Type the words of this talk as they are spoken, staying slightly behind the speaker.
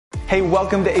Hey,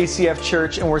 welcome to ACF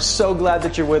Church, and we're so glad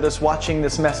that you're with us watching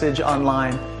this message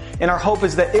online. And our hope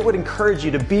is that it would encourage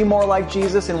you to be more like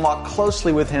Jesus and walk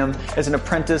closely with Him as an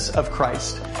apprentice of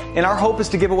Christ. And our hope is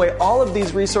to give away all of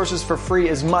these resources for free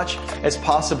as much as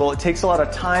possible. It takes a lot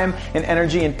of time and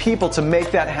energy and people to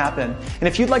make that happen. And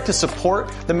if you'd like to support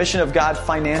the mission of God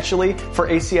financially for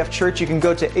ACF Church, you can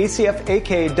go to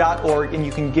acfak.org and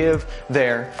you can give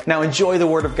there. Now enjoy the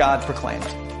Word of God proclaimed.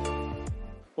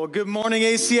 Well, good morning,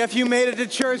 ACF. You made it to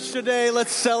church today.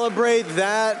 Let's celebrate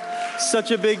that.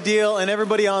 Such a big deal. And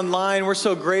everybody online, we're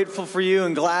so grateful for you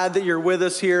and glad that you're with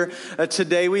us here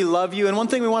today. We love you. And one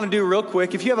thing we want to do real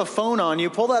quick, if you have a phone on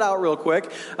you, pull that out real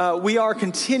quick. We are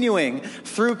continuing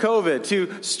through COVID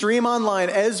to stream online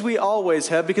as we always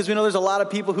have, because we know there's a lot of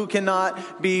people who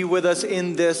cannot be with us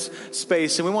in this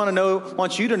space. And we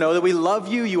want you to know that we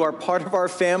love you. You are part of our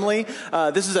family.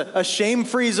 This is a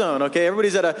shame-free zone, okay?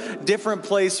 Everybody's at a different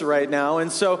place right now.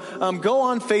 And so go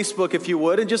on Facebook if you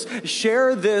would and just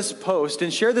share this post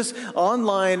and share this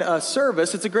online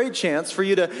service. It's a great chance for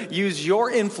you to use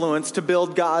your influence to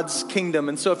build God's kingdom.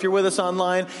 And so if you're with us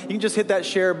online, you can just hit that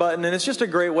share button. And it's just a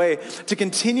great way to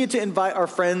continue to invite our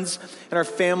friends and our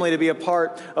family to be a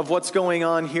part of what's going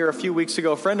on here. A few weeks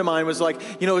ago, a friend of mine was like,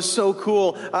 it was so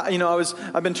cool.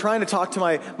 I've been trying to talk to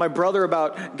my brother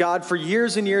about God for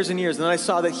years and years and years. And then I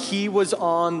saw that he was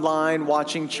online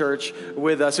watching church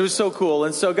with us. It was so cool.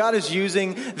 And so God is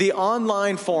using the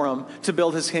online forum to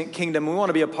build His kingdom. We want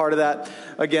to be a part of that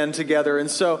again together. And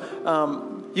so,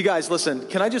 you guys, listen,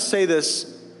 can I just say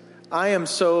this? I am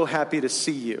so happy to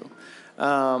see you.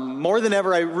 More than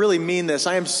ever, I really mean this.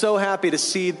 I am so happy to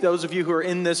see those of you who are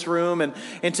in this room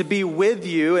and to be with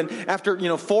you. And after,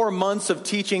 4 months of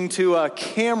teaching to a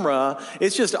camera,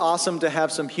 it's just awesome to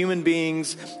have some human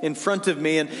beings in front of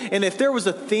me. And if there was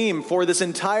a theme for this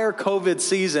entire COVID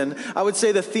season, I would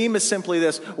say the theme is simply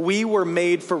this: we were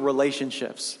made for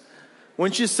relationships.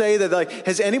 Wouldn't you say that,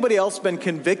 has anybody else been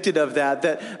convicted of that?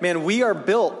 That, man, we are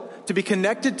built to be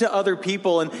connected to other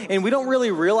people, and we don't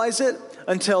really realize it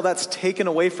until that's taken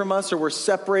away from us or we're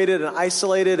separated and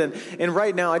isolated. And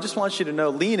right now, I just want you to know,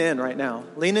 lean in right now.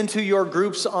 Lean into your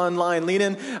groups online. Lean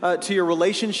in to your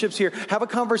relationships here. Have a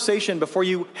conversation before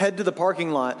you head to the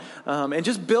parking lot, and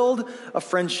just build a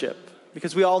friendship,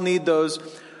 because we all need those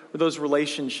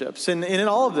relationships. And in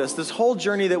all of this whole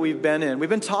journey that we've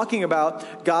been talking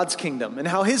about God's kingdom and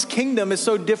how His kingdom is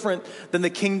so different than the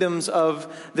kingdoms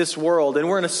of this world. And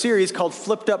we're in a series called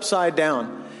Flipped Upside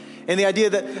Down. And the idea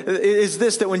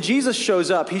that when Jesus shows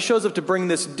up, He shows up to bring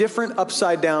this different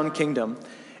upside down kingdom.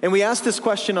 And we asked this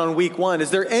question on week 1: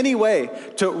 is there any way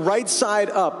to right side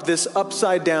up this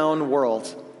upside down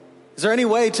world? Is there any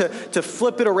way to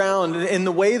flip it around in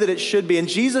the way that it should be? And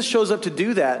Jesus shows up to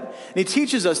do that. And He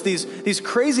teaches us these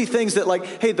crazy things that,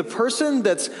 hey, the person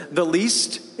that's the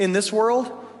least in this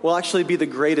world will actually be the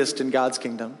greatest in God's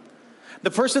kingdom. The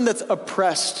person that's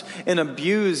oppressed and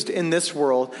abused in this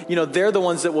world, they're the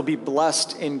ones that will be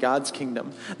blessed in God's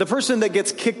kingdom. The person that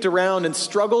gets kicked around and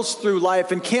struggles through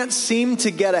life and can't seem to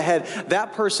get ahead,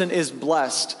 that person is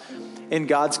blessed in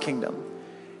God's kingdom.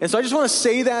 And so I just want to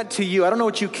say that to you. I don't know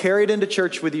what you carried into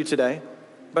church with you today,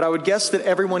 but I would guess that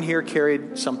everyone here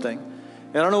carried something.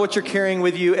 And I don't know what you're carrying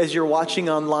with you as you're watching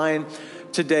online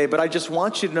today, but I just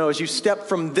want you to know, as you step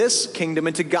from this kingdom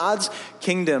into God's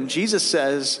kingdom, Jesus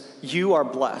says you are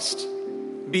blessed.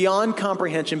 Beyond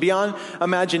comprehension, beyond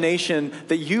imagination,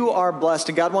 that you are blessed.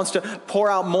 And God wants to pour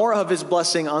out more of His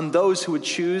blessing on those who would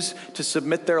choose to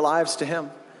submit their lives to Him.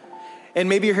 And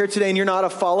maybe you're here today and you're not a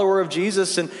follower of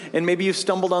Jesus, and maybe you've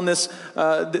stumbled on this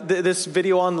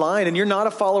video online and you're not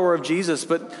a follower of Jesus.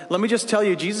 But let me just tell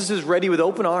you, Jesus is ready with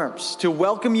open arms to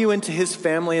welcome you into His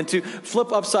family and to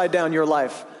flip upside down your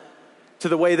life to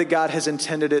the way that God has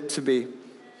intended it to be.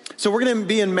 So we're going to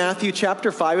be in Matthew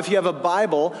chapter 5. If you have a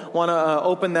Bible, want to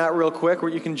open that real quick,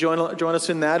 where you can join us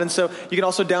in that. And so you can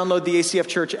also download the ACF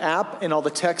Church app, and all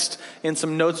the text and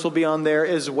some notes will be on there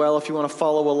as well if you want to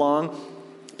follow along.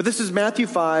 But this is Matthew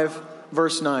 5,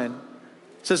 verse 9.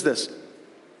 It says this: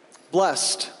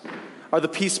 "Blessed are the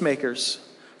peacemakers,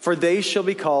 for they shall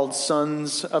be called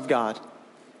sons of God."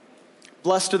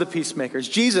 Blessed are the peacemakers.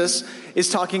 Jesus is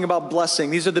talking about blessing.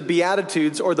 These are the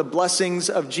Beatitudes, or the blessings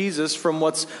of Jesus, from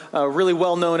what's really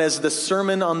well known as the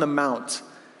Sermon on the Mount.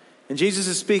 And Jesus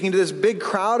is speaking to this big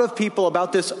crowd of people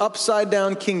about this upside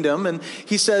down kingdom. And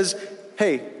He says,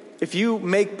 hey, if you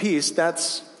make peace,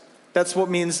 that's what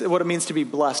it means to be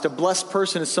blessed. A blessed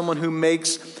person is someone who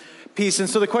makes peace. And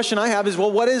so the question I have is,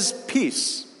 well, what is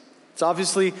peace? It's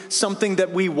obviously something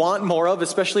that we want more of,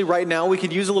 especially right now. We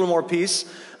could use a little more peace.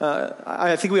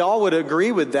 I think we all would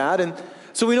agree with that.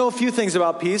 So we know a few things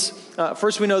about peace.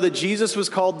 First, we know that Jesus was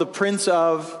called the Prince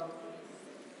of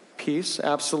Peace.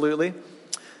 Absolutely.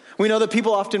 We know that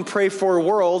people often pray for a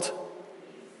world.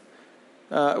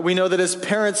 We know that as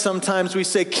parents, sometimes we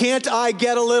say, "Can't I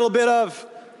get a little bit of?"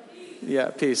 Yeah,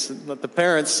 peace. Let the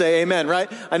parents say amen,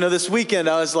 right? I know this weekend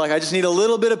I was like, I just need a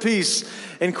little bit of peace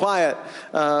and quiet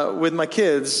with my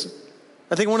kids.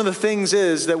 I think one of the things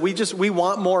is that we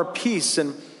want more peace.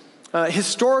 And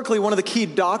historically, one of the key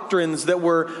doctrines that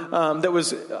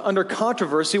was under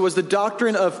controversy was the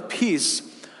doctrine of peace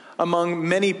among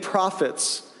many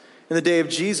prophets in the day of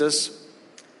Jesus.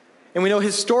 And we know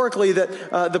historically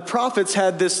that the prophets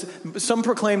had this, some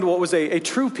proclaimed what was a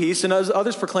true peace, and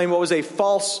others proclaimed what was a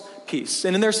false peace.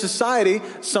 And in their society,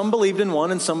 some believed in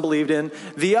one and some believed in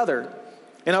the other.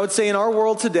 And I would say in our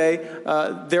world today,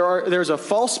 there's a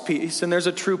false peace and there's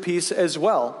a true peace as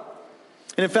well.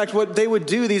 And in fact, what they would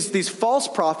do, these false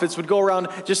prophets would go around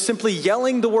just simply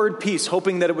yelling the word peace,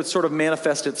 hoping that it would sort of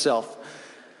manifest itself.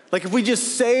 Like if we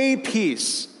just say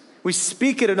peace, we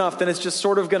speak it enough, then it's just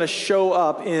sort of going to show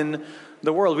up in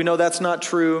the world. We know that's not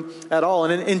true at all.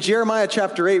 And in Jeremiah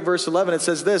chapter 8, verse 11, it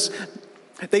says this: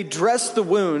 "They dress the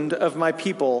wound of my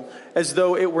people as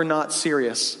though it were not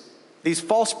serious." These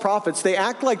false prophets, they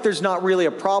act like there's not really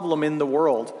a problem in the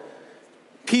world.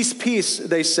 Peace, peace,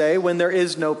 they say, when there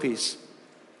is no peace.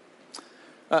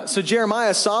 So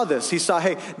Jeremiah saw this. He saw,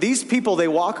 hey, these people, they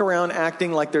walk around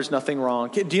acting like there's nothing wrong.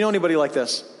 Do you know anybody like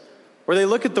this? Where they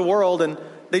look at the world and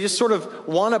they just sort of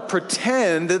want to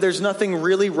pretend that there's nothing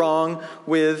really wrong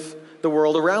with the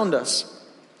world around us.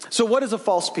 So what is a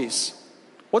false peace?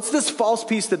 What's this false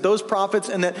peace that those prophets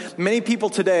and that many people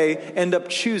today end up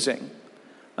choosing?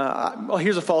 Well,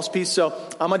 here's a false peace. So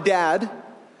I'm a dad,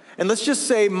 and let's just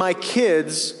say my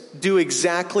kids do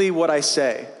exactly what I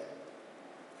say.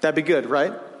 That'd be good,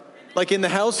 right? Like in the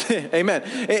house, amen.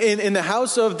 In the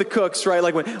house of the Cooks, right?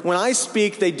 Like when I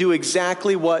speak, they do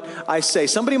exactly what I say.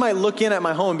 Somebody might look in at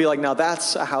my home and be like, now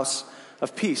that's a house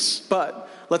of peace. But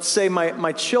let's say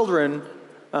my children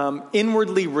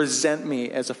inwardly resent me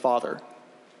as a father.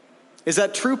 Is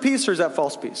that true peace or is that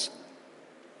false peace?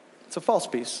 It's a false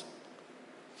peace.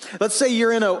 Let's say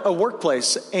you're in a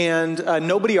workplace and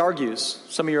nobody argues.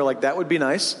 Some of you are like, that would be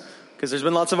nice. Because there's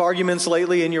been lots of arguments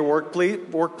lately in your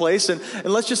workplace. And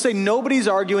let's just say nobody's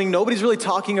arguing, nobody's really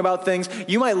talking about things.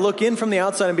 You might look in from the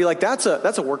outside and be like, that's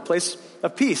a workplace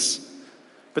of peace.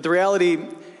 But the reality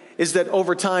is that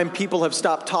over time, people have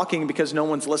stopped talking because no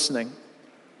one's listening.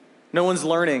 No one's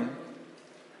learning.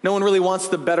 No one really wants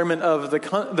the betterment of the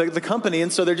company,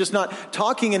 and so they're just not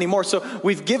talking anymore. So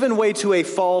we've given way to a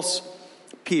false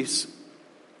peace.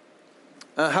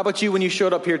 How about you when you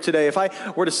showed up here today? If I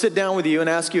were to sit down with you and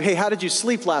ask you, hey, how did you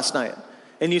sleep last night?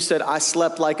 And you said, I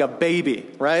slept like a baby,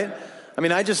 right? I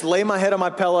mean, I just lay my head on my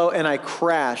pillow and I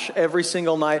crash every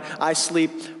single night. I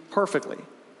sleep perfectly.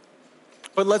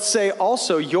 But let's say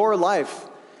also your life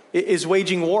is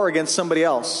waging war against somebody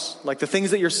else. Like the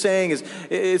things that you're saying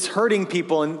is hurting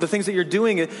people, and the things that you're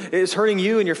doing is hurting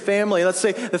you and your family. Let's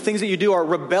say the things that you do are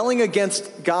rebelling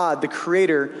against God, the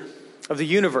creator of the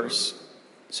universe.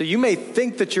 So you may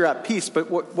think that you're at peace, but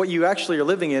what you actually are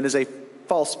living in is a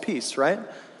false peace, right?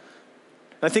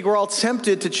 I think we're all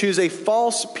tempted to choose a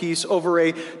false peace over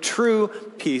a true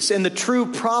peace. And the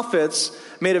true prophets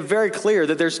made it very clear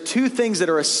that there's two things that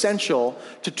are essential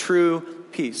to true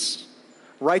peace: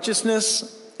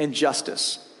 righteousness and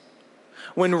justice.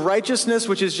 When righteousness,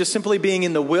 which is just simply being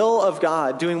in the will of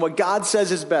God, doing what God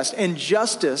says is best, and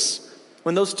justice,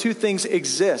 when those two things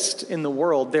exist in the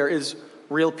world, there is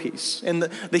real peace. And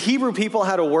the Hebrew people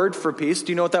had a word for peace.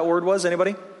 Do you know what that word was?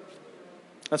 Anybody?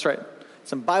 That's right.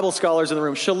 Some Bible scholars in the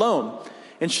room. Shalom.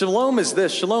 And shalom is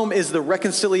this. Shalom is the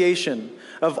reconciliation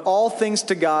of all things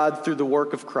to God through the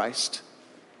work of Christ.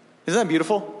 Isn't that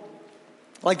beautiful?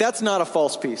 Like, that's not a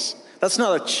false peace. That's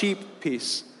not a cheap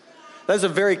peace. That is a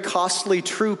very costly,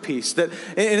 true peace. And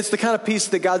it's the kind of peace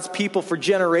that God's people for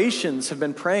generations have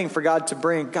been praying for God to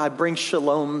bring. God, bring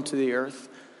shalom to the earth.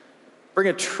 Bring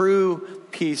a true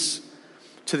peace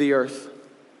to the earth.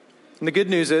 And the good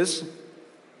news is,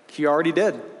 he already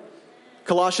did.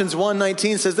 Colossians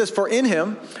 1:19 says this: for in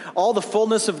him all the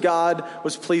fullness of God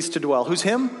was pleased to dwell. Who's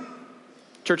him?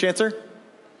 Church answer?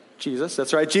 Jesus.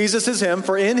 That's right. Jesus is him.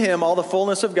 For in him all the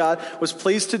fullness of God was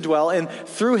pleased to dwell, and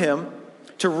through him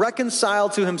to reconcile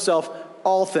to himself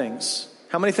all things.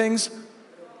 How many things?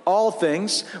 All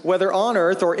things, whether on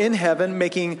earth or in heaven,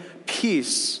 making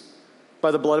peace by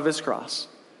the blood of his cross.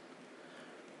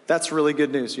 That's really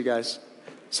good news, you guys.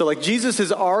 So like Jesus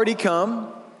has already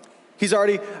come. He's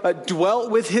already dwelt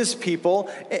with his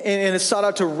people and has sought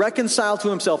out to reconcile to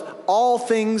himself all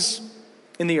things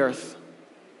in the earth.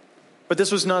 But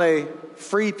this was not a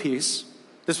free peace.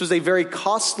 This was a very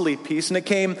costly peace, and it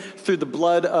came through the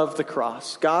blood of the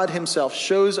cross. God himself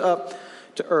shows up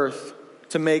to earth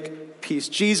to make peace.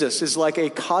 Jesus is like a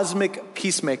cosmic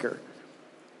peacemaker.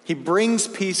 He brings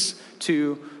peace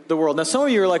to the world. Now, some of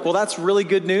you are like, well, that's really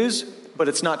good news, but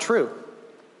it's not true.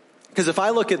 Because if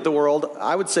I look at the world,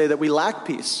 I would say that we lack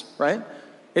peace, right?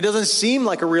 It doesn't seem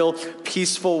like a real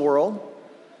peaceful world.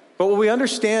 But what we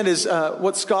understand is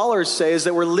what scholars say is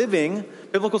that we're living,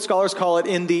 biblical scholars call it,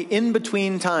 in the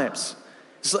in-between times.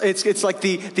 It's like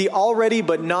the already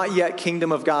but not yet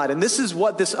kingdom of God. And this is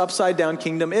what this upside down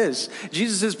kingdom is.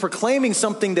 Jesus is proclaiming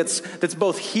something that's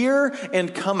both here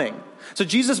and coming. So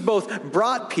Jesus both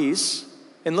brought peace,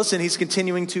 and listen, he's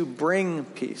continuing to bring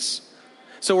peace.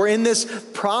 So we're in this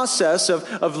process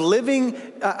of living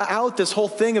out this whole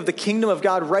thing of the kingdom of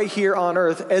God right here on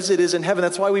earth as it is in heaven.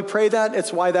 That's why we pray that.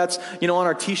 It's why that's, on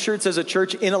our t-shirts as a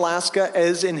church, in Alaska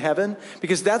as in heaven.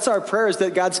 Because that's our prayer, is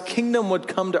that God's kingdom would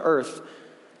come to earth.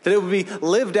 That it would be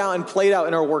lived out and played out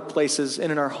in our workplaces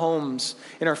and in our homes,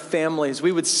 in our families.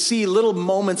 We would see little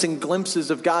moments and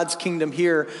glimpses of God's kingdom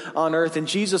here on earth. And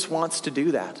Jesus wants to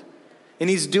do that.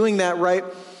 And he's doing that right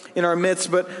in our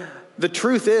midst. But the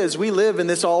truth is, we live in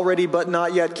this already but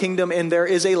not yet kingdom, and there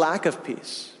is a lack of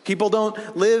peace. People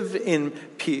don't live in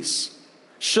peace.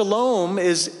 Shalom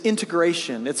is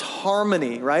integration. It's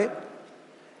harmony, right?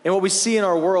 And what we see in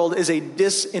our world is a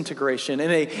disintegration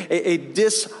and a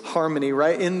disharmony,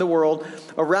 right, in the world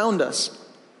around us.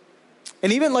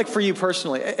 And even like for you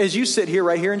personally, as you sit here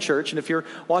right here in church, and if you're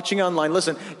watching online,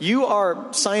 listen, you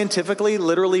are scientifically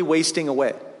literally wasting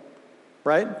away,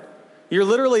 right? You're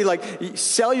literally like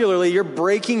cellularly, you're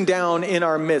breaking down in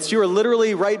our midst. You are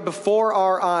literally right before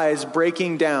our eyes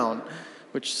breaking down,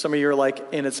 which some of you are like,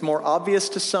 and it's more obvious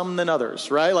to some than others,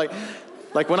 right?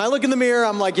 Like when I look in the mirror,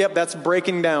 I'm like, yep, that's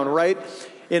breaking down right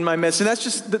in my midst. And that's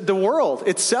just the world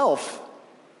itself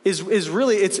is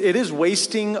really, it is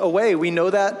wasting away. We know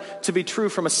that to be true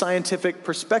from a scientific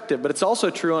perspective, but it's also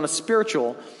true on a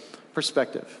spiritual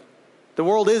perspective. The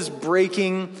world is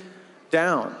breaking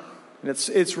down. And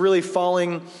it's really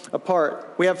falling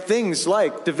apart. We have things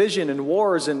like division and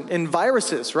wars and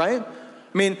viruses, right?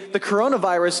 I mean, the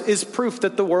coronavirus is proof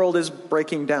that the world is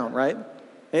breaking down, right?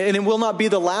 And it will not be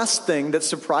the last thing that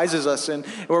surprises us and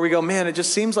where we go, man, it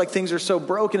just seems like things are so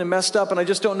broken and messed up and I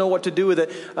just don't know what to do with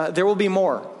it. There will be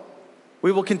more.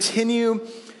 We will continue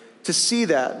to see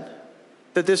that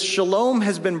this shalom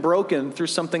has been broken through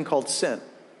something called sin.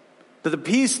 That the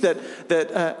peace that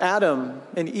Adam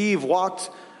and Eve walked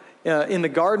in the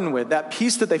garden with, that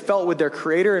peace that they felt with their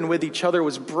Creator and with each other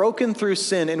was broken through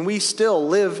sin, and we still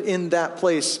live in that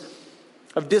place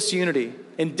of disunity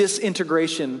and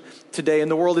disintegration today, and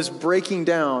the world is breaking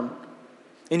down.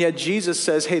 And yet Jesus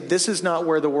says, hey, this is not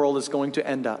where the world is going to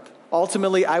end up.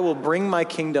 Ultimately, I will bring my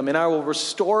kingdom and I will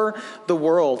restore the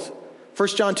world. 1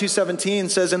 John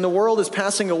 2:17 says, and the world is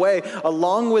passing away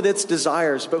along with its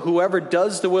desires, but whoever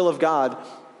does the will of God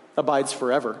abides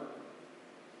forever.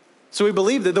 So we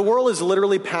believe that the world is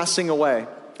literally passing away.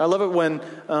 I love it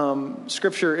when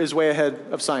Scripture is way ahead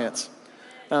of science.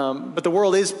 But the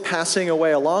world is passing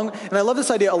away along, and I love this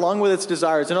idea, along with its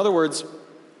desires. In other words,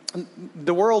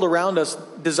 the world around us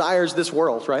desires this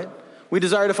world, right? We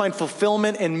desire to find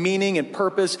fulfillment and meaning and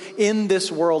purpose in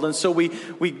this world, and so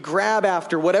we grab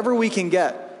after whatever we can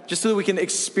get, just so that we can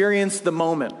experience the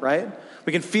moment, right?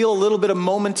 We can feel a little bit of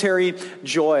momentary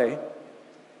joy.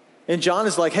 And John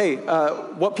is like, hey,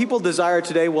 what people desire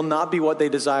today will not be what they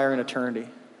desire in eternity.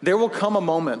 There will come a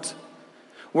moment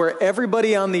where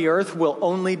everybody on the earth will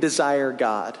only desire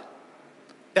God.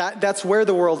 That's where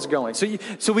the world's going.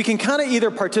 So we can kind of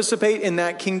either participate in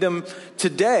that kingdom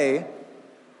today,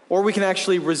 or we can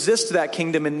actually resist that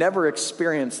kingdom and never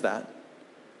experience that.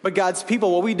 But God's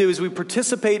people, what we do is we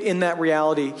participate in that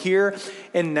reality here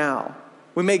and now.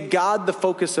 We make God the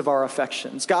focus of our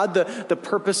affections, God the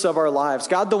purpose of our lives,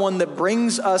 God the one that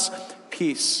brings us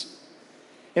peace.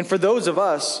 And for those of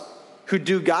us who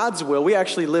do God's will, we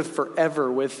actually live forever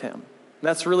with Him. And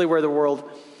that's really where the world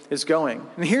is going.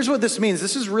 And here's what this means.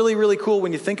 This is really, really cool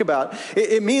when you think about it.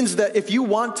 It means that if you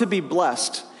want to be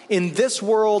blessed in this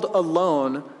world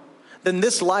alone, then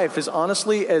this life is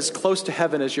honestly as close to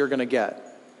heaven as you're going to get.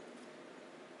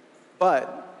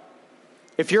 But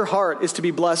if your heart is to be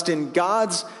blessed in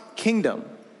God's kingdom,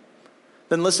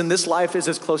 then listen, this life is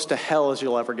as close to hell as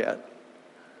you'll ever get.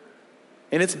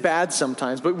 And it's bad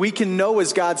sometimes, but we can know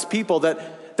as God's people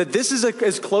that this is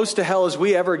as close to hell as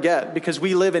we ever get, because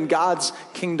we live in God's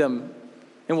kingdom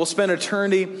and we'll spend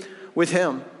eternity with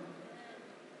Him.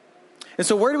 And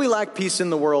so where do we lack peace in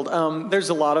the world? There's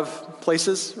a lot of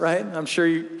places, right? I'm sure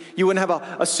you wouldn't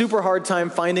have a super hard time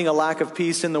finding a lack of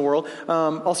peace in the world.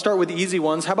 I'll start with the easy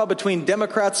ones. How about between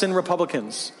Democrats and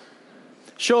Republicans?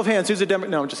 Show of hands, who's a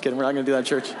Democrat? No, I'm just kidding. We're not going to do that in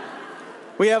church.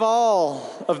 We have all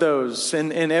of those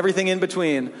and everything in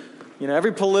between. You know,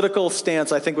 every political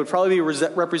stance, I think, would probably be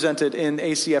represented in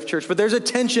ACF Church. But there's a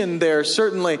tension there,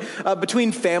 certainly.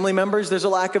 Between family members, there's a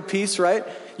lack of peace, right?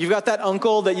 You've got that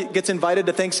uncle that gets invited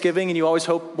to Thanksgiving and you always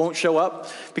hope won't show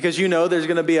up because you know there's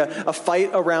going to be a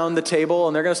fight around the table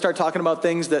and they're going to start talking about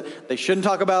things that they shouldn't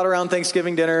talk about around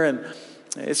Thanksgiving dinner. And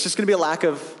it's just going to be a lack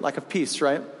of peace,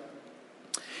 right?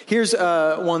 Here's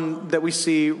one that we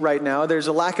see right now. There's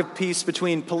a lack of peace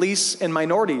between police and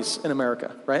minorities in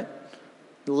America, right?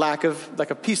 Lack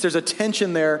of peace. There's a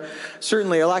tension there,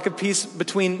 certainly. A lack of peace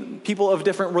between people of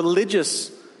different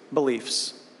religious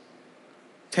beliefs.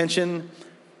 Tension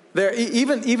there.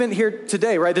 Even here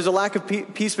today, right? There's a lack of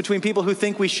peace between people who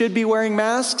think we should be wearing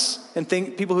masks and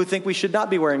people who think we should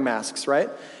not be wearing masks, right?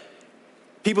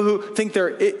 People who think there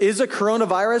is a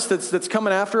coronavirus that's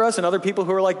coming after us, and other people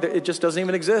who are like, it just doesn't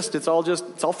even exist. It's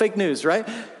all fake news, right?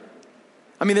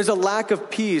 I mean, there's a lack of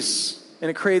peace. And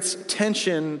it creates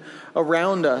tension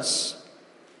around us.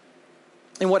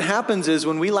 And what happens is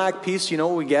when we lack peace, you know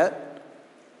what we get?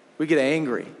 We get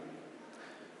angry.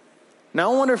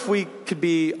 Now I wonder if we could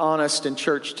be honest in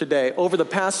church today. Over the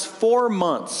past 4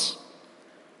 months,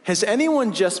 has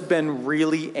anyone just been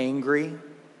really angry?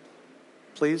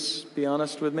 Please be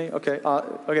honest with me. Okay.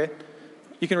 Okay.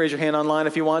 You can raise your hand online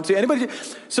if you want to. Anybody?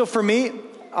 So for me,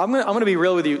 I'm gonna be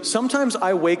real with you. Sometimes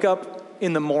I wake up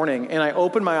in the morning and I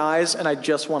open my eyes and I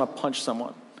just want to punch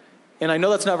someone. And I know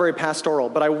that's not very pastoral,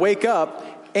 but I wake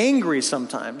up angry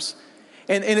sometimes.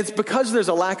 And it's because there's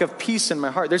a lack of peace in my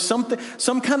heart. There's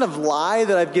some kind of lie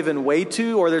that I've given way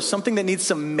to, or there's something that needs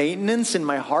some maintenance in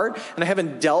my heart and I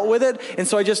haven't dealt with it. And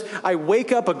so I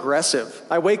wake up aggressive.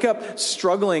 I wake up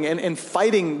struggling and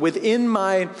fighting within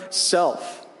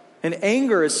myself. And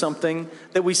anger is something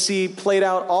that we see played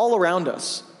out all around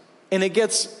us. And it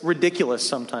gets ridiculous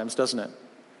sometimes, doesn't it?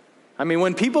 I mean,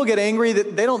 when people get angry,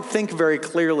 they don't think very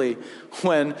clearly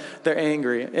when they're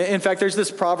angry. In fact, there's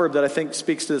this proverb that I think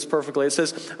speaks to this perfectly. It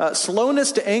says,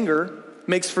 slowness to anger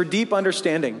makes for deep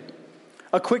understanding.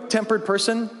 A quick-tempered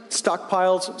person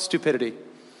stockpiles stupidity.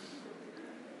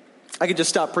 I could just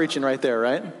stop preaching right there,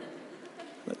 right?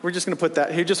 We're just going to put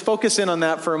that here. Just focus in on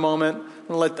that for a moment.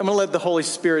 I'm going to let the Holy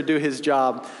Spirit do his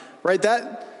job, right?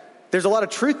 There's a lot of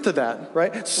truth to that,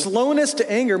 right? Slowness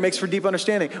to anger makes for deep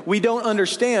understanding. We don't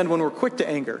understand when we're quick to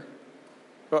anger.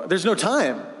 There's no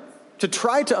time to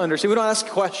try to understand. We don't ask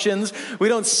questions. We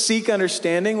don't seek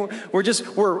understanding.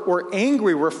 We're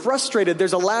angry. We're frustrated.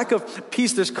 There's a lack of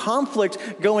peace. There's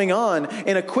conflict going on.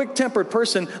 And a quick-tempered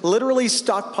person literally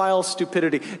stockpiles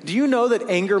stupidity. Do you know that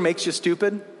anger makes you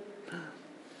stupid?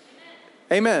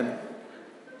 Amen.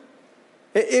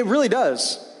 It really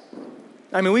does.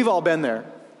 I mean, we've all been there.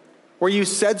 Where you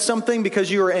said something because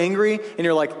you were angry and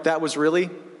you're like, that was really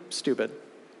stupid.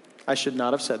 I should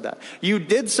not have said that. You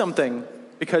did something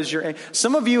because you're angry.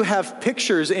 Some of you have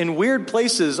pictures in weird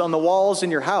places on the walls in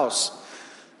your house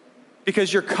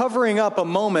because you're covering up a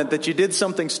moment that you did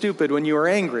something stupid when you were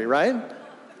angry, right?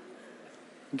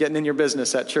 Getting in your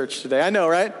business at church today. I know,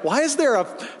 right? Why is there a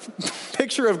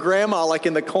picture of grandma like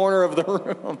in the corner of the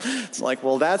room? It's like,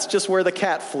 well, that's just where the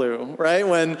cat flew, right?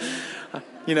 When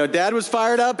dad was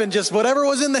fired up and just whatever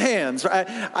was in the hands. Right?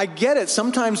 I get it.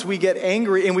 Sometimes we get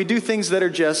angry and we do things that are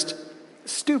just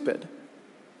stupid.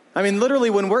 I mean, literally,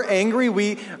 when we're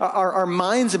angry, our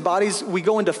minds and bodies, we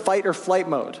go into fight or flight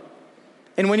mode.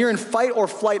 And when you're in fight or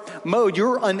flight mode,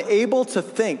 you're unable to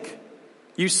think.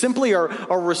 You simply are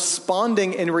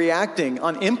responding and reacting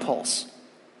on impulse.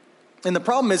 And the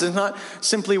problem is, it's not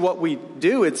simply what we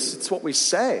do, it's what we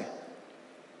say.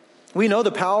 We know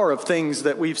the power of things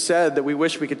that we've said that we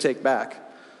wish we could take back.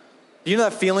 Do you know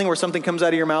that feeling where something comes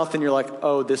out of your mouth and you're like,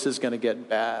 oh, this is going to get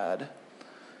bad.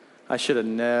 I should have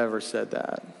never said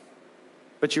that.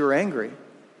 But you were angry.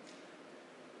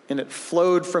 And it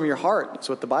flowed from your heart. That's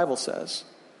what the Bible says.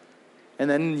 And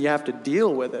then you have to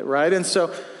deal with it, right? And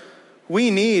so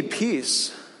we need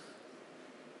peace.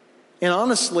 And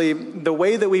honestly, the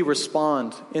way that we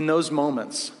respond in those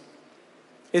moments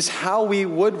is how we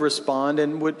would respond,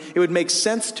 and it would make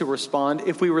sense to respond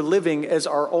if we were living as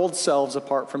our old selves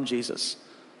apart from Jesus.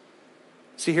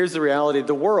 See, here's the reality.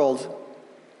 The world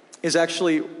is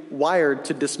actually wired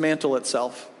to dismantle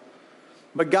itself.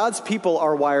 But God's people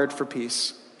are wired for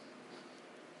peace.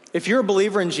 If you're a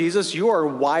believer in Jesus, you are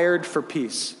wired for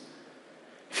peace.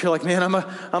 If you're like, man,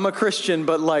 I'm a Christian,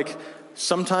 but like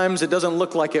sometimes it doesn't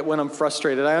look like it when I'm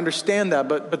frustrated. I understand that,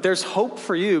 but there's hope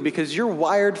for you because you're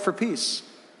wired for peace.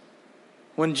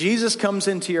 When Jesus comes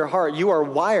into your heart, you are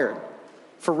wired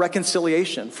for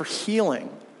reconciliation, for healing,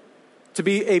 to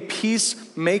be a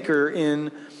peacemaker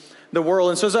in the world.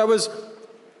 And so as I was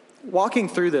walking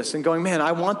through this and going, man,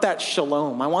 I want that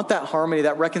shalom. I want that harmony,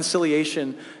 that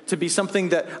reconciliation to be something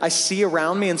that I see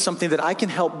around me and something that I can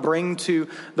help bring to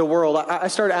the world. I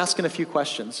started asking a few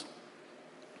questions.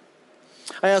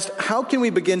 I asked, how can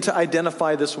we begin to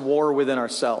identify this war within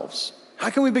ourselves? How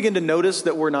can we begin to notice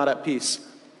that we're not at peace?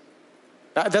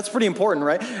 That's pretty important,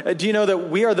 right? Do you know that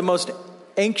we are the most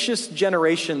anxious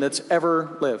generation that's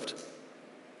ever lived?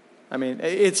 I mean,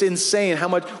 it's insane how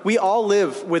much we all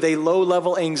live with a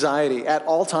low-level anxiety at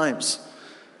all times.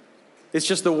 It's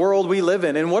just the world we live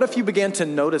in. And what if you began to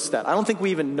notice that? I don't think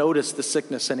we even notice the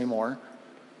sickness anymore.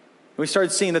 We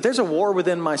started seeing that there's a war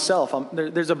within myself.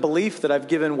 There's a belief that I've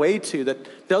given way to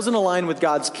that doesn't align with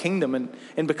God's kingdom.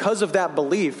 And because of that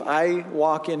belief, I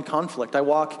walk in conflict. I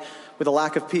walk with a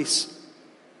lack of peace.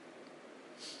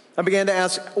 I began to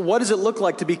ask, what does it look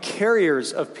like to be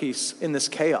carriers of peace in this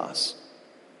chaos?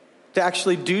 To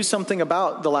actually do something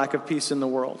about the lack of peace in the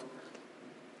world.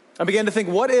 I began to think,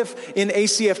 what if in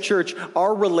ACF Church,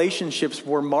 our relationships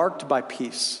were marked by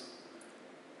peace?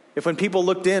 If when people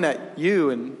looked in at you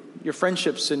and your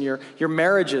friendships and your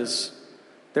marriages,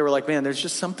 they were like, man, there's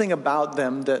just something about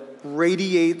them that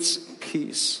radiates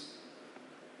peace.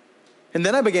 And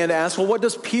then I began to ask, well, what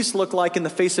does peace look like in the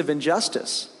face of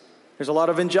injustice? There's a lot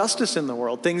of injustice in the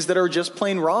world, things that are just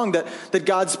plain wrong that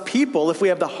God's people, if we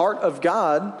have the heart of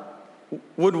God,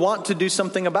 would want to do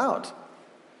something about.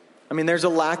 I mean, there's a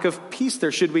lack of peace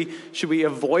there. Should we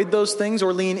avoid those things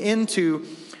or lean into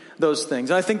those things?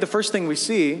 And I think the first thing we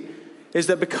see is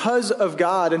that because of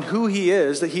God and who He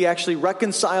is, that He actually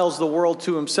reconciles the world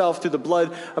to Himself through the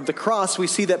blood of the cross, we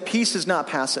see that peace is not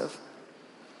passive.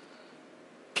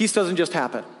 Peace doesn't just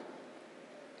happen.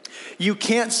 You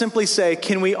can't simply say,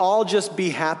 can we all just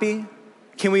be happy?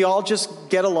 Can we all just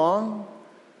get along?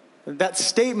 That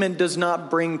statement does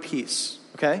not bring peace,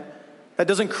 okay? That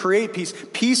doesn't create peace.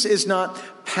 Peace is not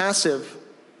passive.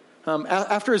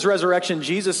 After His resurrection,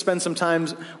 Jesus spends some time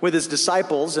with His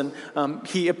disciples, and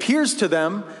He appears to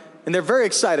them, and they're very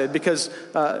excited because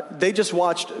they just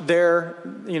watched their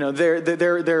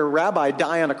rabbi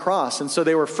die on a cross, and so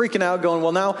they were freaking out, going,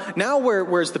 well, now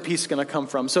where's the peace going to come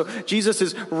from? So Jesus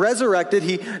is resurrected.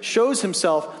 He shows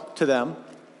Himself to them.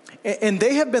 And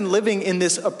they have been living in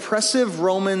this oppressive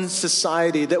Roman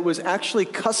society that was actually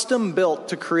custom built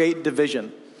to create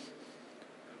division,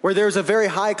 where there's a very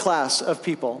high class of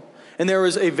people and there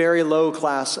was a very low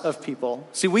class of people.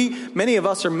 See, many of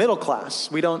us are middle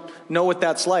class. We don't know what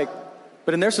that's like.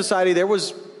 But in their society, there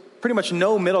was pretty much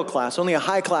no middle class, only a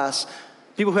high class,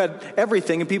 people who had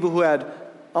everything and people who had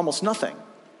almost nothing.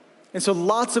 And so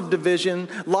lots of division,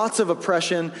 lots of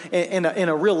oppression, and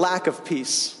a real lack of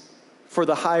peace for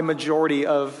the high majority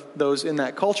of those in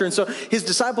that culture. And so His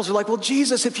disciples are like, well,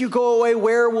 Jesus, if you go away,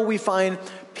 where will we find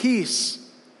peace?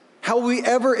 How will we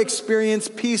ever experience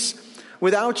peace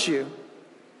without you?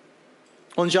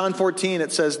 Well, in John 14,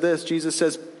 it says this. Jesus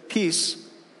says, peace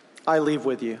I leave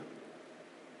with you.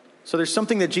 So there's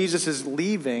something that Jesus is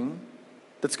leaving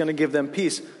that's going to give them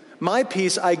peace. My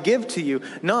peace I give to you,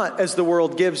 not as the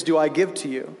world gives do I give to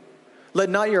you. Let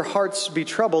not your hearts be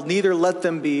troubled, neither let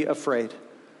them be afraid.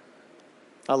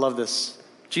 I love this.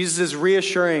 Jesus is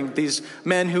reassuring these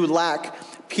men who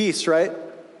lack peace, right?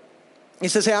 He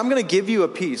says, hey, I'm going to give you a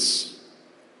peace.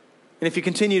 And if you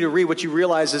continue to read, what you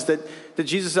realize is that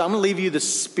Jesus said, I'm going to leave you the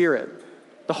Spirit.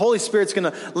 The Holy Spirit's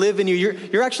going to live in you.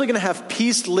 You're actually going to have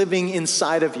peace living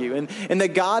inside of you. And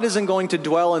that God isn't going to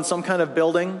dwell in some kind of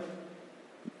building.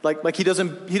 Like he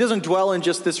doesn't dwell in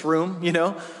just this room, you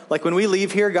know? Like when we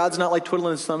leave here, God's not like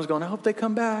twiddling His thumbs going, I hope they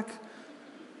come back.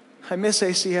 I miss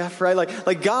ACF, right?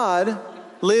 Like God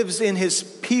lives in His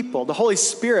people. The Holy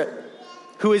Spirit,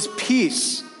 who is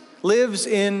peace, lives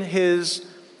in His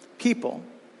people.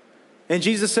 And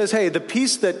Jesus says, hey, the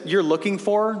peace that you're looking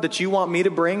for, that you want me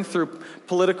to bring through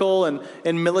political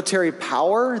and military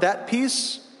power, that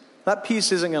peace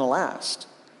isn't going to last.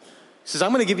 He says,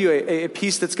 I'm going to give you a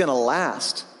peace that's going to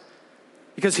last.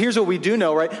 Because here's what we do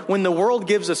know, right? When the world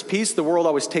gives us peace, the world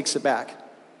always takes it back.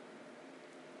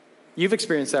 You've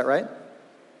experienced that, right?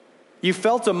 You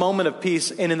felt a moment of peace,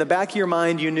 and in the back of your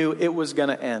mind, you knew it was going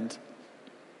to end.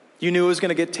 You knew it was going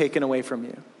to get taken away from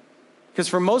you. Because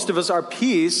for most of us, our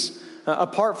peace,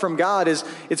 apart from God,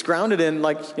 it's grounded in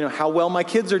how well my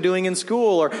kids are doing in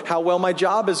school, or how well my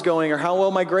job is going, or how well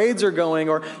my grades are going,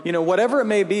 or whatever it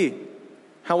may be.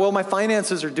 how well my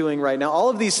finances are doing right now. All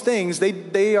of these things,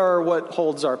 they are what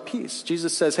holds our peace.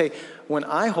 Jesus says, hey, when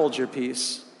I hold your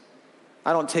peace,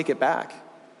 I don't take it back.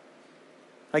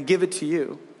 I give it to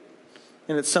you.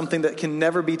 And it's something that can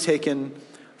never be taken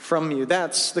from you.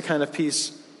 That's the kind of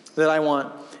peace that I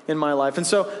want in my life. And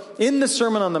so in the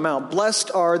Sermon on the Mount,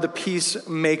 blessed are the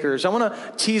peacemakers. I want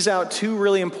to tease out two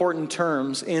really important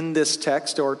terms in this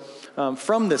text, or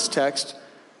from this text,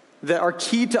 that are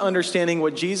key to understanding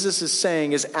what Jesus is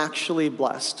saying is actually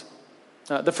blessed.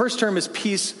 The first term is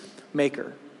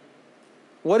peacemaker.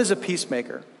 What is a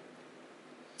peacemaker?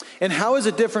 And how is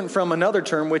it different from another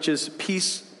term, which is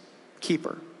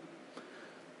peacekeeper?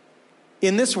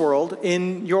 In this world,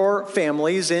 in your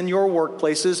families, in your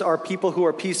workplaces, are people who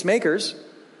are peacemakers,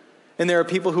 and there are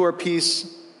people who are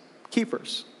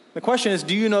peacekeepers. The question is,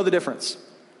 do you know the difference?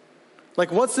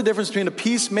 Like, what's the difference between a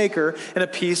peacemaker and a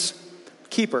peacekeeper?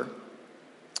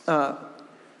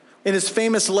 In his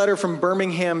famous letter from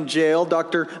Birmingham jail,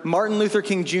 Dr. Martin Luther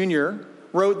King Jr.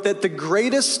 wrote that the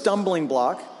greatest stumbling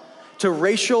block to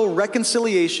racial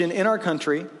reconciliation in our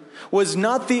country was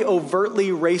not the overtly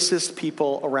racist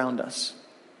people around us.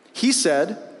 He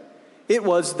said it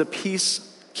was the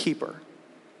peacekeeper.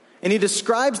 And he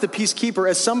describes the peacekeeper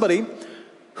as somebody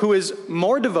who is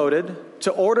more devoted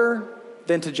to order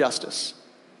than to justice,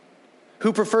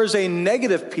 who prefers a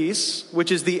negative peace,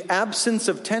 which is the absence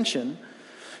of tension,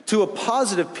 to a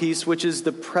positive peace, which is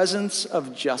the presence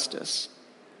of justice.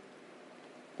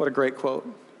 What a great quote.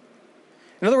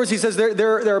 In other words, he says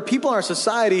there are people in our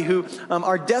society who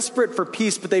are desperate for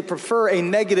peace, but they prefer a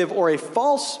negative or a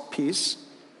false peace.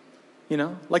 You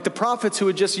know, like the prophets who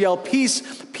would just yell,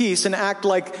 peace, peace, and act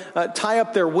like, tie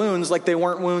up their wounds like they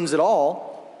weren't wounds at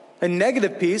all. A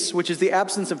negative peace, which is the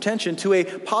absence of tension, to a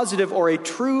positive or a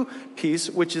true peace,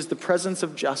 which is the presence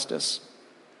of justice.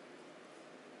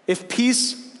 If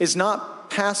peace is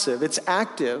not passive, it's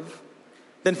active,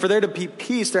 then for there to be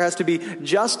peace, there has to be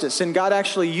justice. And God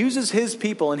actually uses his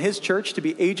people and his church to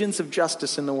be agents of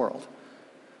justice in the world.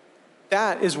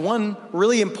 That is one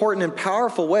really important and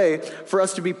powerful way for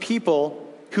us to be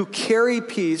people who carry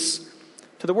peace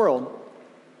to the world.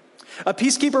 A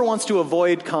peacekeeper wants to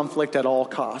avoid conflict at all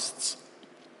costs.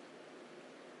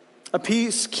 A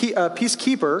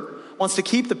peacekeeper wants to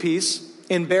keep the peace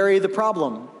and bury the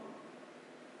problem.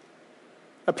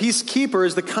 A peacekeeper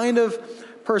is the kind of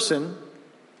person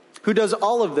who does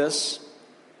all of this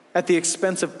at the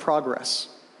expense of progress.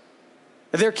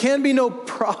 There can be no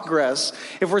progress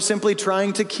if we're simply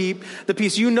trying to keep the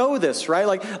peace. You know this, right?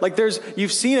 Like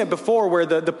you've seen it before where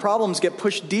the problems get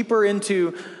pushed deeper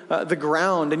into the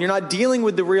ground and you're not dealing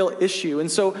with the real issue.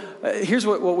 And so here's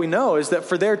what we know is that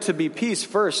for there to be peace,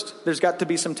 first, there's got to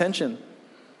be some tension.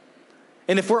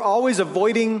 And if we're always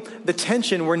avoiding the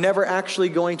tension, we're never actually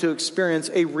going to experience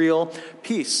a real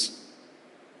peace.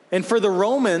 And for the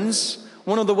Romans,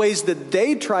 one of the ways that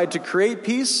they tried to create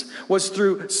peace was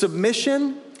through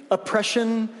submission,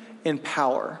 oppression, and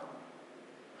power.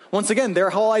 Once again, their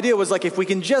whole idea was like, if we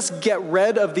can just get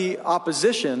rid of the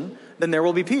opposition, then there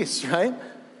will be peace, right?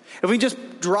 If we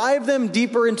just drive them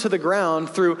deeper into the ground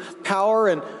through power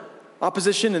and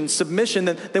opposition and submission,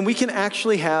 then we can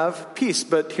actually have peace.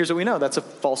 But here's what we know. That's a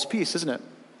false peace, isn't it?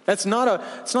 It's not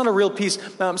a real peace.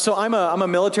 So I'm a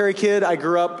military kid. I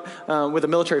grew up with a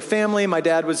military family. My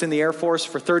dad was in the Air Force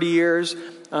for 30 years.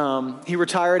 He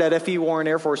retired at F.E. Warren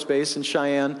Air Force Base in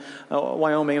Cheyenne,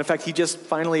 Wyoming. In fact, he just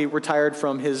finally retired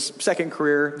from his second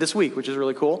career this week, which is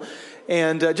really cool.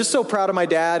 And just so proud of my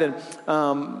dad.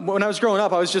 And when I was growing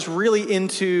up, I was just really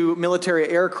into military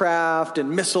aircraft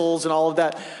and missiles and all of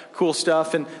that cool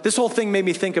stuff. And this whole thing made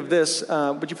me think of this.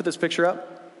 Would you put this picture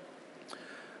up?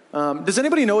 Does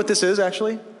anybody know what this is,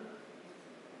 actually?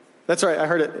 That's right, I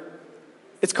heard it.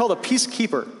 It's called a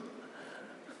peacekeeper.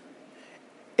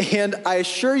 And I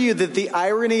assure you that the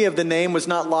irony of the name was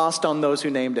not lost on those who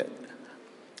named it.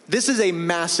 This is a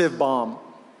massive bomb.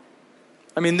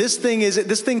 I mean, this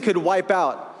thing could wipe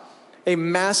out a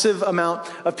massive amount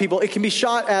of people. It can be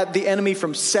shot at the enemy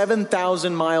from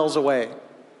 7,000 miles away.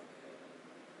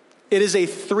 It is a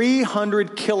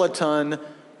 300 kiloton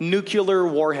nuclear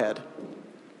warhead.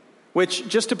 Which,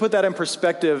 just to put that in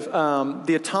perspective,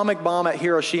 the atomic bomb at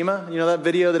Hiroshima, you know that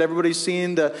video that everybody's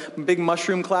seen, the big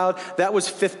mushroom cloud, that was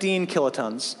 15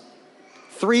 kilotons.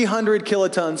 300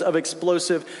 kilotons of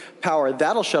explosive power.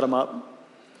 That'll shut them up.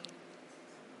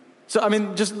 So, I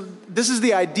mean, this is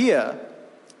the idea.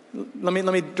 Let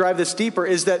me drive this deeper,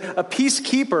 is that a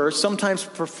peacekeeper sometimes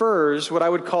prefers what I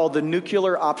would call the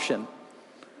nuclear option.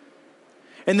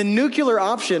 And the nuclear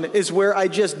option is where I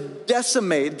just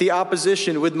decimate the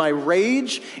opposition with my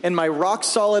rage and my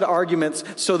rock-solid arguments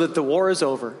so that the war is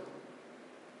over.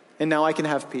 and now I can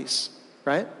have peace,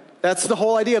 right? That's the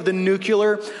whole idea of the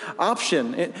nuclear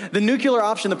option. The nuclear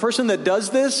option, the person that does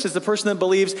this is the person that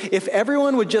believes if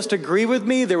everyone would just agree with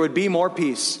me, there would be more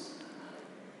peace.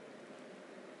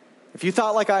 If you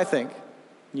thought like I think,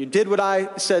 you did what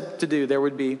I said to do, there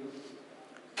would be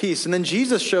peace. And then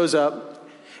Jesus shows up,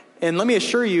 and let me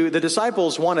assure you, the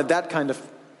disciples wanted that kind of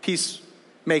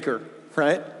peacemaker,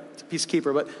 right? It's a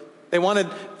peacekeeper, but they wanted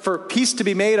for peace to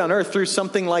be made on earth through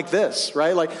something like this,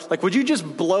 right? Like, would you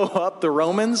just blow up the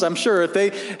Romans? I'm sure if they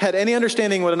had any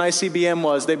understanding what an ICBM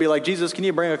was, they'd be like, Jesus, can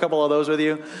you bring a couple of those with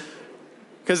you?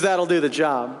 Because that'll do the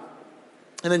job.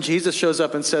 And then Jesus shows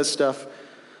up and says stuff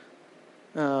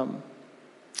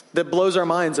that blows our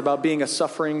minds about being a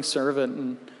suffering servant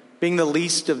and being the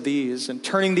least of these and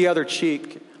turning the other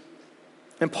cheek.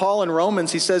 And Paul in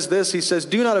Romans, he says this, he says,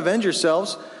 do not avenge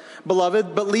yourselves,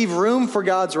 beloved, but leave room for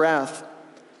God's wrath.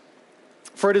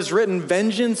 For it is written,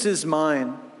 vengeance is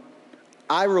mine.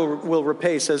 I will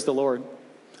repay, says the Lord.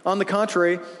 On the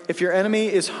contrary, if your enemy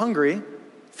is hungry,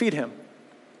 feed him.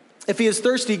 If he is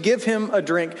thirsty, give him a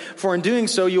drink, for in doing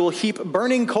so you will heap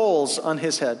burning coals on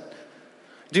his head.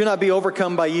 Do not be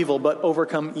overcome by evil, but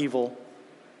overcome evil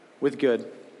with good.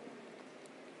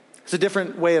 It's a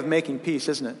different way of making peace,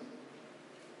 isn't it?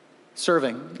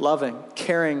 Serving, loving,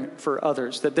 caring for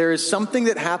others. That there is something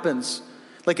that happens,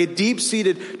 like a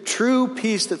deep-seated, true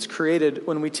peace that's created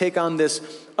when we take on this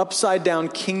upside-down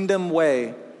kingdom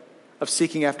way of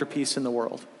seeking after peace in the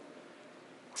world.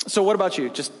 So what about you?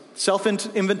 Just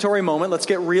self-inventory moment. Let's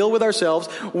get real with ourselves.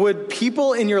 Would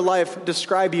people in your life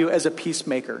describe you as a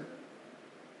peacemaker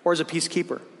or as a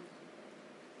peacekeeper?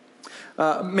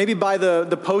 Maybe by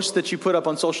the post that you put up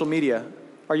on social media,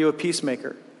 are you a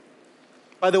peacemaker?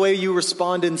 By the way you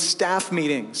respond in staff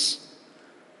meetings,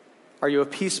 are you a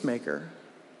peacemaker?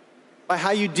 By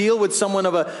how you deal with someone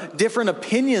of a different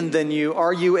opinion than you,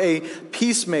 are you a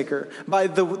peacemaker? By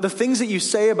the things that you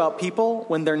say about people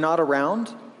when they're not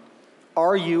around,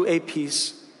 are you a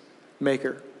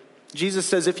peacemaker? Jesus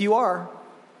says if you are,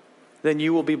 then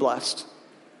you will be blessed.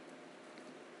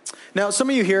 Now, some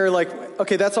of you here are like,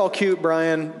 okay, that's all cute,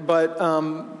 Brian, but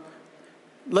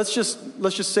let's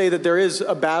just say that there is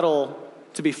a battle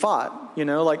to be fought. You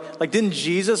know, like didn't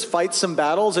Jesus fight some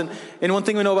battles? And one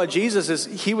thing we know about Jesus is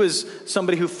he was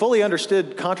somebody who fully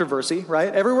understood controversy,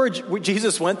 right? Everywhere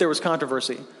Jesus went, there was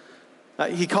controversy.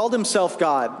 He called himself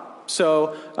God,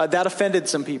 so that offended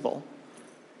some people.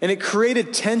 And it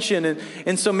created tension.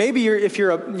 And so maybe if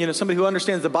you're somebody who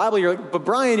understands the Bible, you're like, but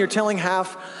Brian, you're telling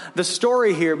half the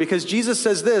story here, because Jesus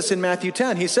says this in Matthew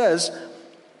 10. He says,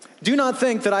 do not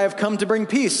think that I have come to bring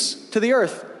peace to the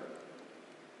earth.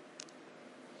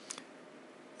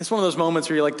 It's one of those moments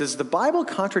where you're like, does the Bible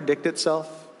contradict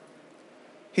itself?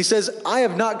 He says, I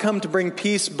have not come to bring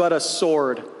peace, but a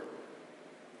sword.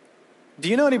 Do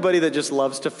you know anybody that just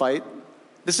loves to fight?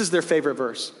 This is their favorite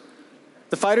verse.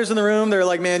 The fighters in the room, they're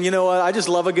like, man, you know what? I just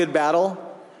love a good battle.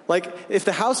 Like, if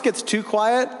the house gets too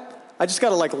quiet, I just got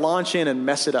to like launch in and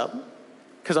mess it up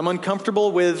because I'm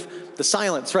uncomfortable with the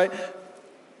silence, right?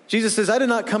 Jesus says, I did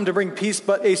not come to bring peace,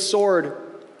 but a sword.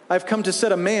 I've come to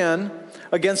set a man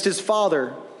against his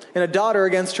father, and a daughter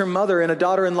against her mother, and a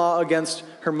daughter-in-law against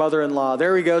her mother-in-law.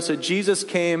 There we go. So Jesus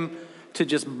came to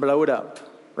just blow it up,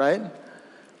 right?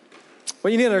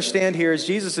 What you need to understand here is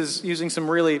Jesus is using some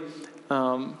really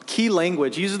key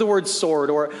language. He uses the word sword,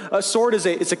 or a sword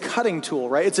it's a cutting tool,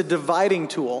 right? It's a dividing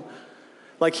tool.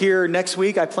 Like here next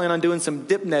week, I plan on doing some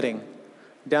dip netting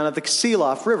down at the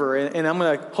Kasilof River, and I'm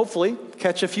going to hopefully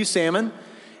catch a few salmon.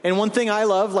 And one thing I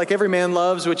love, like every man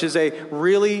loves, which is a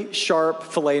really sharp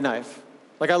fillet knife.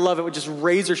 Like I love it with just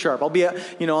razor sharp. I'll be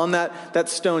on that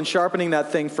stone sharpening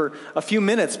that thing for a few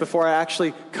minutes before I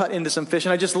actually cut into some fish.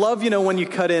 And I just love, when you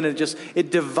cut in,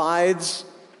 it divides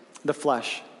the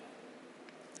flesh.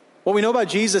 What we know about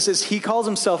Jesus is he calls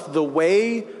himself the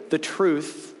way, the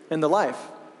truth, and the life.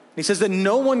 He says that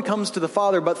no one comes to the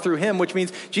Father but through him, which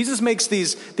means Jesus makes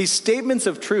these statements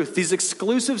of truth, these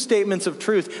exclusive statements of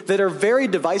truth that are very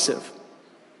divisive.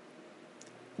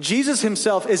 Jesus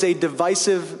himself is a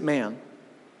divisive man.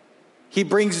 He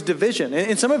brings division.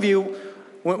 And some of you,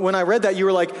 when I read that, you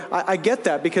were like, I get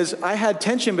that, because I had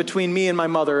tension between me and my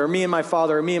mother, or me and my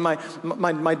father, or me and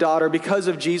my daughter because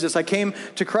of Jesus. I came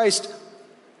to Christ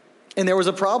and there was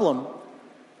a problem.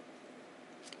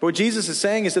 But what Jesus is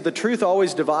saying is that the truth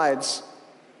always divides,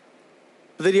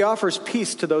 but that he offers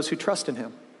peace to those who trust in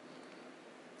him.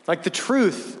 Like the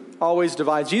truth always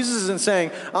divides. Jesus isn't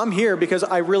saying, I'm here because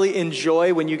I really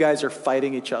enjoy when you guys are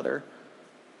fighting each other.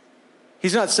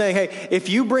 He's not saying, hey, if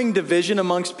you bring division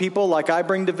amongst people like I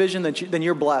bring division, then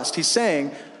you're blessed. He's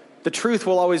saying the truth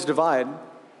will always divide,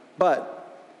 but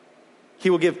He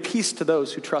will give peace to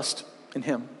those who trust in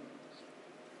him.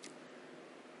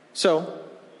 So,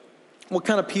 what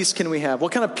kind of peace can we have?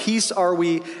 What kind of peace are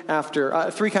we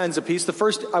after? Three kinds of peace. The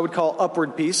first I would call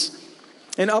upward peace.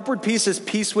 And upward peace is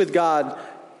peace with God,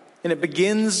 and it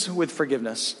begins with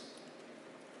forgiveness.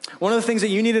 One of the things that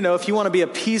you need to know if you want to be a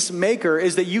peacemaker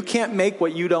is that you can't make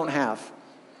what you don't have.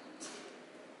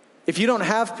 If you don't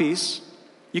have peace,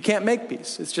 you can't make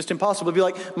peace. It's just impossible. It'd be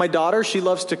like my daughter, she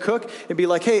loves to cook. It'd be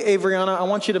like, hey, Avriana, I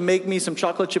want you to make me some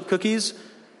chocolate chip cookies,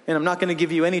 and I'm not going to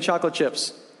give you any chocolate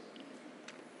chips.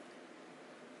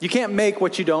 You can't make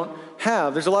what you don't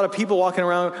have. There's a lot of people walking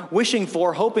around wishing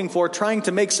for, hoping for, trying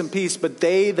to make some peace, but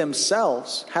they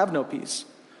themselves have no peace.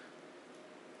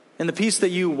 And the peace that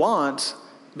you want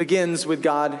begins with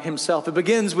God himself. It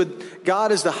begins with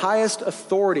God as the highest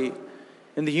authority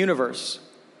in the universe.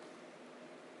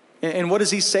 And what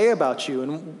does he say about you?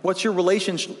 And what's your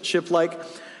relationship like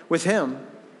with him?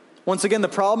 Once again, the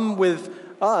problem with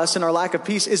us and our lack of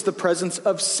peace is the presence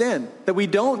of sin, that we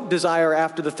don't desire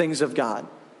after the things of God.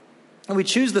 And we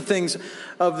choose the things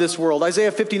of this world.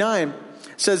 Isaiah 59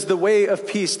 says, the way of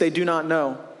peace they do not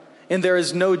know, and there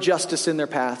is no justice in their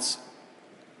paths.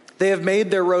 They have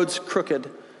made their roads crooked.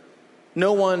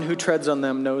 No one who treads on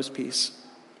them knows peace.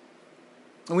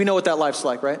 And we know what that life's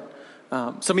like, right?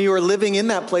 Some of you are living in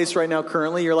that place right now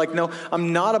currently. You're like, no,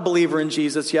 I'm not a believer in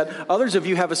Jesus yet. Others of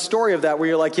you have a story of that where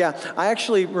you're like, yeah, I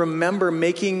actually remember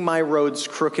making my roads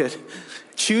crooked,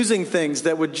 choosing things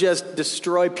that would just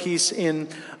destroy peace in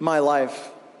my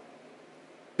life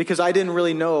because I didn't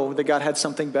really know that God had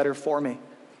something better for me,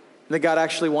 that God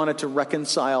actually wanted to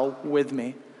reconcile with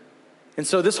me. And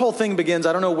so this whole thing begins,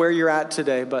 I don't know where you're at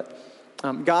today, but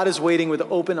God is waiting with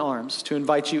open arms to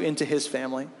invite you into his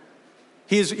family.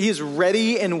 He is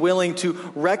ready and willing to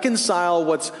reconcile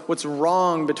what's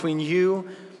wrong between you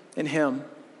and him.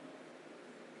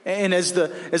 And as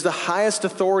the highest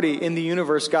authority in the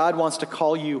universe, God wants to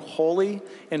call you holy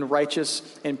and righteous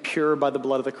and pure by the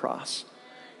blood of the cross.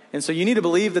 And so you need to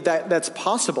believe that's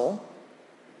possible.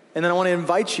 And then I want to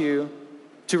invite you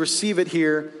to receive it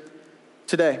here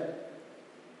today.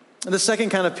 And the second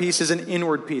kind of peace is an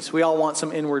inward peace. We all want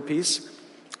some inward peace.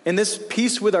 And this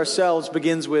peace with ourselves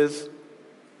begins with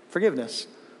forgiveness.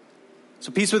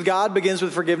 So peace with God begins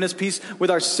with forgiveness. Peace with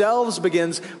ourselves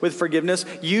begins with forgiveness.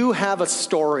 You have a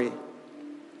story.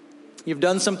 You've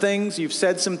done some things. You've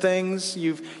said some things.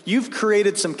 You've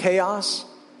created some chaos.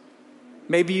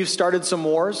 Maybe you've started some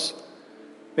wars.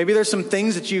 Maybe there's some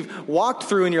things that you've walked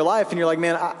through in your life and you're like,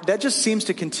 man, that just seems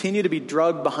to continue to be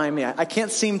drugged behind me. I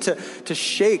can't seem to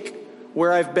shake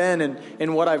where I've been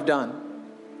and what I've done.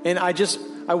 And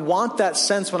I want that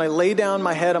sense when I lay down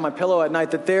my head on my pillow at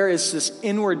night that there is this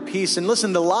inward peace. And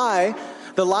listen, the lie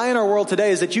in our world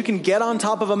today is that you can get on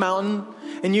top of a mountain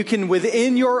and you can,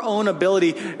 within your own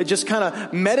ability, just kind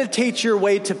of meditate your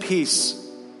way to peace.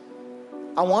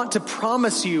 I want to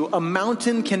promise you, a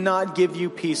mountain cannot give you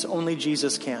peace. Only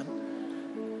Jesus can.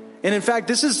 And in fact,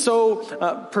 this is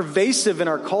so pervasive in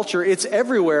our culture. It's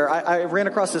everywhere. I ran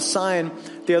across a sign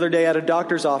the other day at a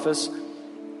doctor's office.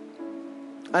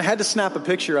 I had to snap a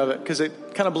picture of it because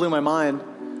it kind of blew my mind.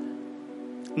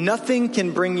 Nothing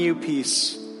can bring you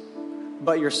peace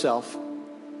but yourself.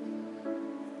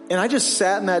 And I just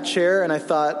sat in that chair and I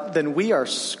thought, then we are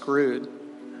screwed.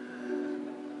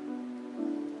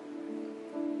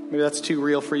 Maybe that's too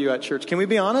real for you at church. Can we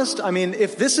be honest? I mean,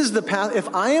 if this is the path,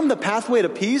 if I am the pathway to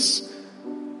peace,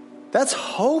 that's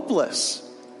hopeless.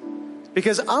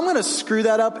 Because I'm going to screw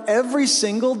that up every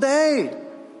single day.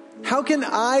 How can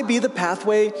I be the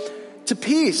pathway to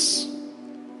peace?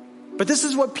 But this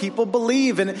is what people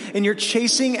believe, and you're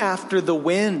chasing after the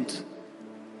wind.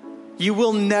 You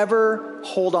will never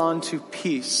hold on to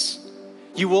peace.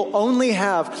 You will only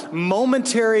have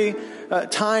momentary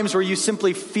times where you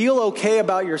simply feel okay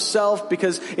about yourself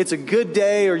because it's a good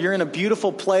day, or you're in a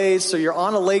beautiful place, or you're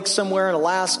on a lake somewhere in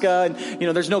Alaska,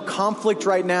 and there's no conflict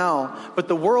right now. But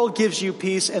the world gives you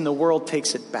peace, and the world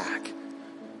takes it back.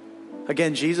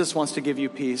 Again, Jesus wants to give you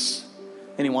peace,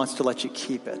 and he wants to let you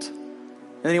keep it.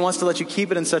 And he wants to let you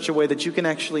keep it in such a way that you can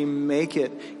actually make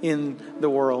it in the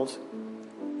world.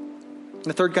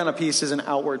 The third kind of peace is an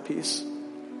outward peace.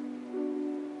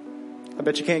 I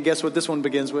bet you can't guess what this one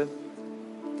begins with.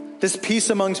 This peace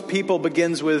amongst people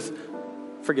begins with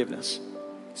forgiveness.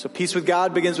 So peace with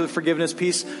God begins with forgiveness.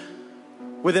 Peace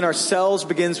within ourselves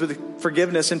begins with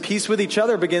forgiveness, and peace with each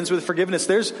other begins with forgiveness.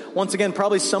 There's, once again,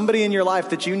 probably somebody in your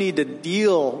life that you need to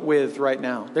deal with right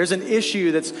now. There's an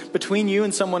issue that's between you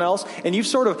and someone else, and you've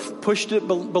sort of pushed it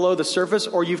below the surface,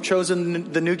 or you've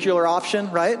chosen the nuclear option,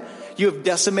 right? You have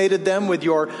decimated them with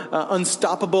your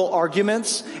unstoppable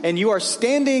arguments, and you are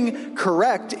standing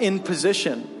correct in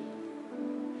position.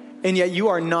 And yet you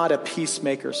are not a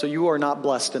peacemaker, so you are not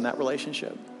blessed in that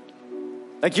relationship.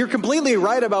 Like, you're completely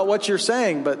right about what you're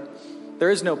saying, but there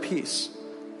is no peace.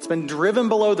 It's been driven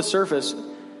below the surface.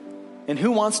 And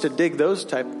who wants to dig those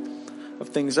type of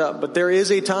things up? But there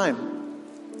is a time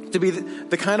to be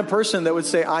the kind of person that would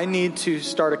say, I need to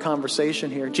start a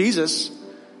conversation here. Jesus,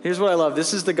 here's what I love.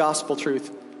 This is the gospel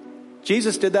truth.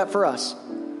 Jesus did that for us.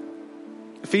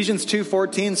 Ephesians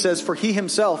 2:14 says, for he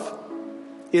himself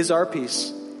is our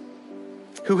peace,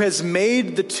 who has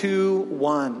made the two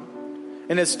one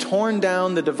and has torn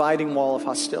down the dividing wall of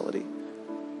hostility.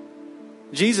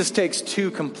 Jesus takes two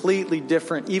completely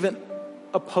different, even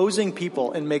opposing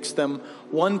people, and makes them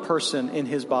one person in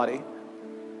his body.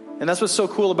 And that's what's so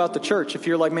cool about the church. If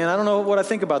you're like, man, I don't know what I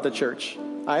think about the church.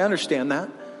 I understand that.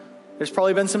 There's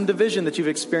probably been some division that you've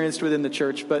experienced within the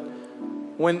church, but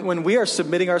when we are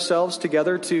submitting ourselves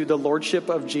together to the lordship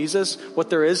of Jesus, what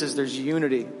there is there's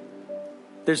unity.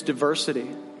 There's diversity.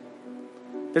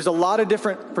 There's a lot of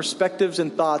different perspectives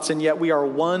and thoughts, and yet we are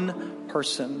one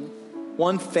person,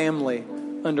 one family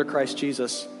under Christ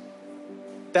Jesus.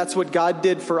 That's what God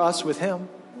did for us with him.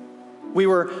 We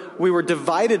were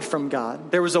divided from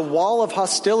God. There was a wall of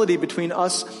hostility between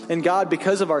us and God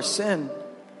because of our sin.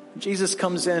 Jesus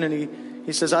comes in and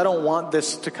he says, I don't want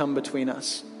this to come between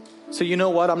us. So you know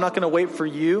what? I'm not going to wait for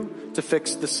you to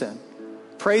fix the sin.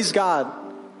 Praise God.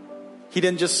 He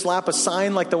didn't just slap a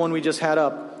sign like the one we just had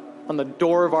up on the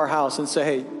door of our house and say,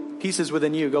 hey, peace is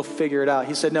within you. Go figure it out.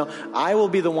 He said, no, I will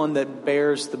be the one that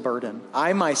bears the burden.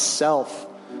 I myself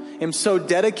am so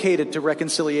dedicated to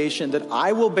reconciliation that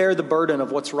I will bear the burden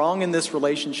of what's wrong in this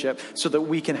relationship so that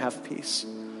we can have peace.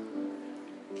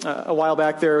 A while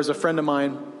back, there was a friend of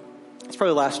mine. It's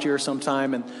probably last year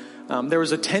sometime, and there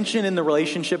was a tension in the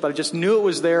relationship. I just knew it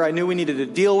was there. I knew we needed to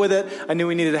deal with it. I knew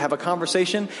we needed to have a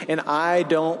conversation, and I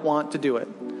don't want to do it.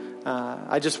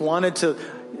 I just wanted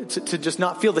to just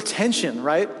not feel the tension,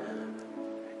 right?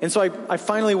 And so I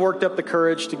finally worked up the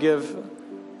courage to give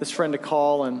this friend a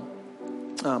call, and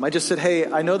I just said, hey,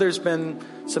 I know there's been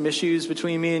some issues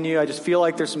between me and you. I just feel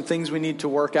like there's some things we need to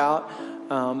work out.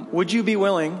 Would you be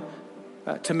willing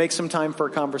to make some time for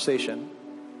a conversation?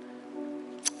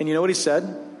 And you know what he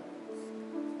said?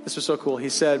 This was so cool. He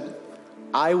said,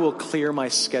 I will clear my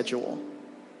schedule.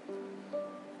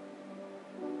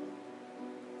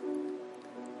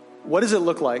 What does it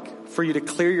look like for you to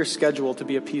clear your schedule to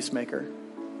be a peacemaker?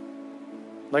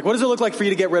 Like, what does it look like for you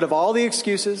to get rid of all the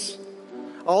excuses,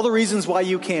 all the reasons why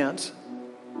you can't,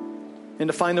 and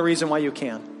to find the reason why you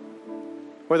can?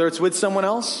 Whether it's with someone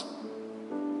else,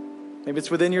 maybe it's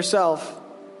within yourself,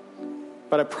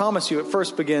 but I promise you it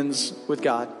first begins with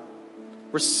God.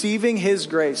 Receiving his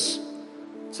grace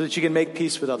so that you can make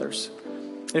peace with others.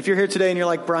 And if you're here today and you're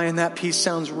like, Brian, that peace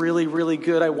sounds really, really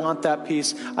good. I want that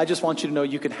peace. I just want you to know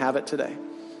you can have it today.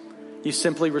 You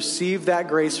simply receive that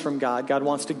grace from God. God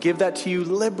wants to give that to you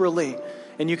liberally.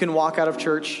 And you can walk out of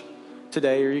church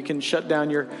today, or you can shut down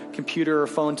your computer or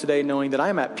phone today knowing that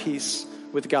I'm at peace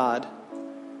with God.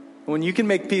 And when you can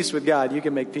make peace with God, you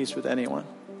can make peace with anyone.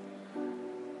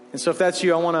 And so if that's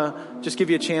you, I want to just give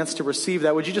you a chance to receive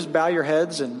that. Would you just bow your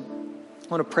heads, and I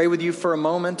want to pray with you for a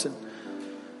moment. And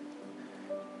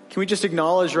can we just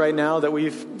acknowledge right now that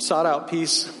we've sought out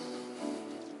peace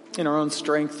in our own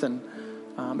strength, and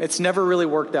it's never really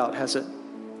worked out, has it?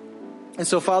 And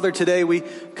so, Father, today we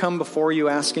come before you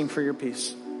asking for your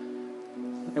peace.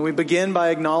 And we begin by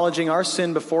acknowledging our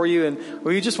sin before you. And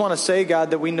we just want to say,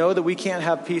 God, that we know that we can't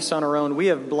have peace on our own. We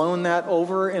have blown that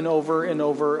over and over and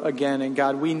over again. And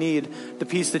God, we need the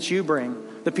peace that you bring,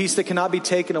 the peace that cannot be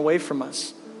taken away from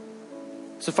us.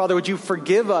 So, Father, would you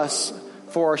forgive us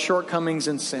for our shortcomings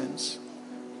and sins?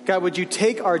 God, would you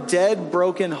take our dead,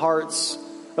 broken hearts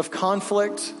of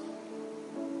conflict?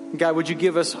 God, would you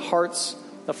give us hearts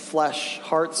of flesh,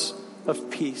 hearts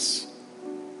of peace?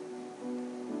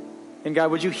 And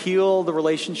God, would you heal the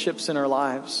relationships in our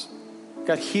lives?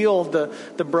 God, heal the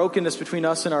brokenness between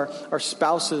us and our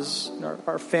spouses, and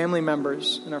our family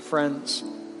members, and our friends.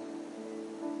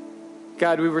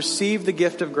 God, we receive the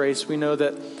gift of grace. We know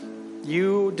that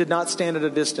you did not stand at a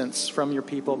distance from your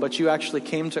people, but you actually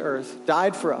came to earth,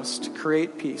 died for us to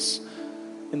create peace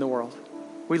in the world.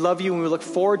 We love you, and we look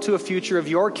forward to a future of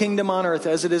your kingdom on earth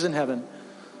as it is in heaven,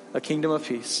 a kingdom of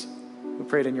peace. We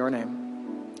pray it in your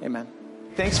name. Amen.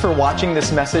 Thanks for watching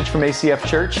this message from ACF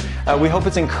Church. We hope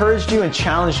it's encouraged you and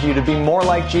challenged you to be more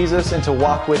like Jesus and to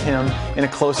walk with Him in a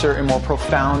closer and more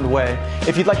profound way.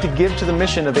 If you'd like to give to the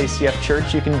mission of ACF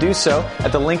Church, you can do so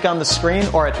at the link on the screen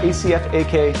or at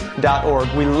acfak.org.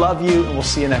 We love you, and we'll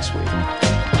see you next week.